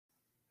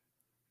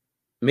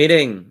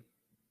Miren,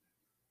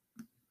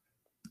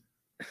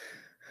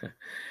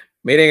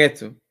 miren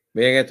esto,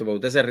 porque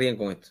ustedes se ríen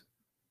con esto.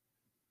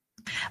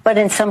 But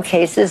in some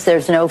cases,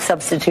 there's no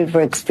substitute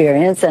for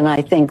experience. And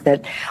I think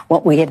that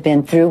what we have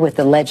been through with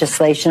the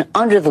legislation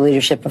under the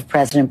leadership of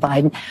President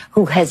Biden,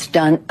 who has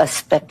done a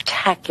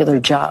spectacular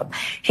job.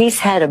 He's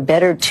had a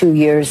better 2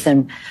 years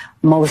than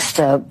most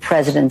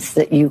presidents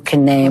that you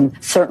can name,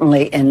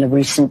 certainly in the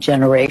recent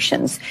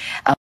generations.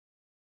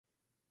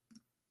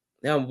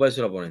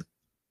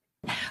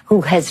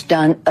 Who has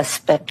done a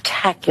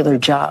spectacular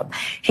job.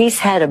 He's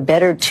had a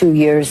better 2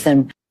 years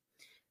than...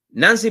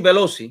 Nancy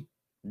Pelosi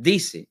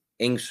dice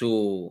en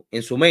su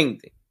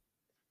mente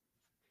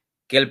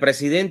que el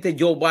presidente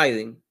Joe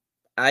Biden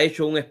ha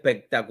hecho un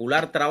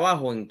espectacular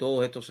trabajo en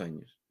todos estos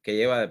años que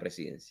lleva de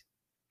presidencia.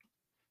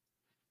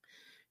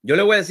 Yo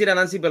le voy a decir a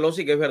Nancy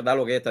Pelosi que es verdad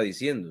lo que ella está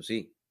diciendo,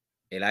 sí.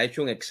 Él ha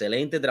hecho un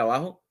excelente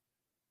trabajo,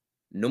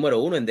 número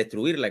uno, en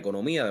destruir la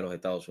economía de los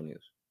Estados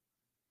Unidos.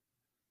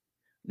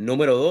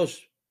 Número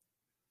dos,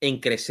 en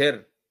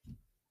crecer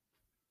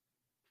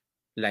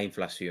la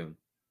inflación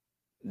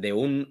de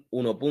un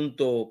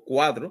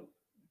 1.4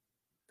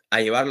 a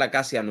llevarla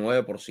casi a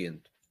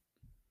 9%.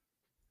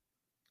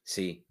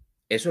 Sí,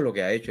 eso es lo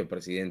que ha hecho el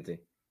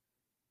presidente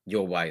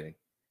Joe Biden.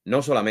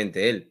 No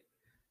solamente él,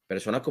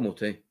 personas como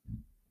usted,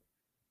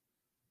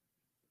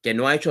 que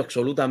no ha hecho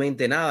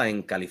absolutamente nada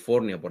en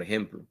California, por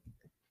ejemplo.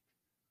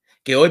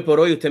 Que hoy por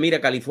hoy usted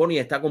mira,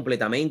 California está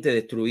completamente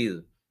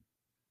destruido.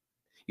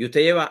 Y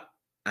usted lleva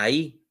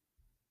ahí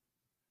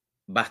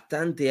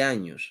bastante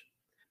años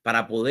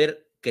para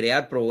poder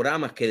crear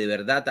programas que de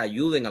verdad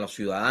ayuden a los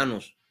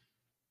ciudadanos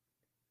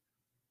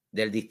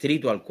del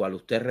distrito al cual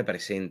usted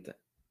representa.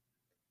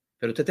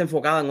 Pero usted está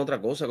enfocada en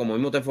otra cosa, como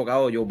mismo está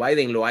enfocado Joe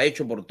Biden, lo ha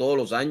hecho por todos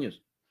los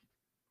años.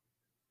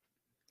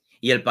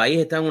 Y el país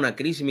está en una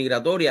crisis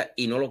migratoria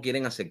y no lo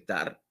quieren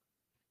aceptar.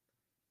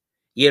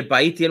 Y el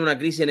país tiene una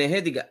crisis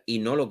energética y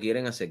no lo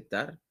quieren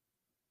aceptar.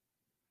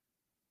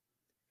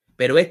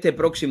 Pero este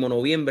próximo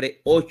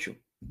noviembre 8,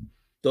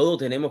 todos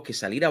tenemos que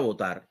salir a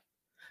votar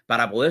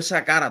para poder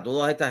sacar a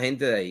toda esta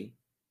gente de ahí,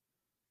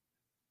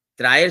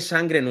 traer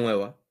sangre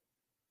nueva,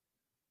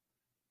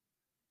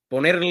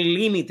 poner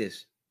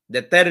límites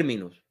de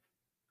términos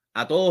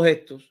a todos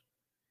estos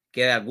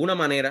que de alguna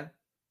manera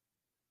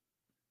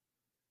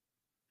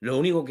lo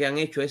único que han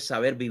hecho es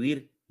saber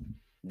vivir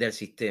del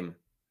sistema.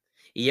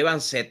 Y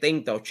llevan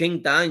 70,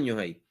 80 años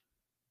ahí.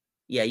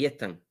 Y ahí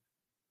están,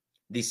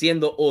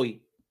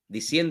 diciéndole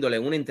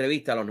en una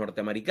entrevista a los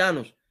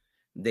norteamericanos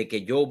de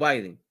que Joe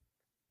Biden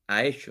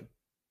ha hecho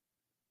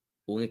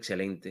un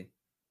excelente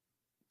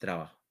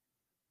trabajo.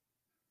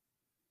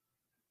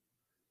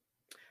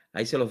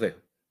 Ahí se los dejo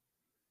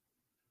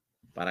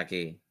para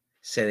que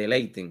se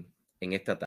deleiten en esta tarde.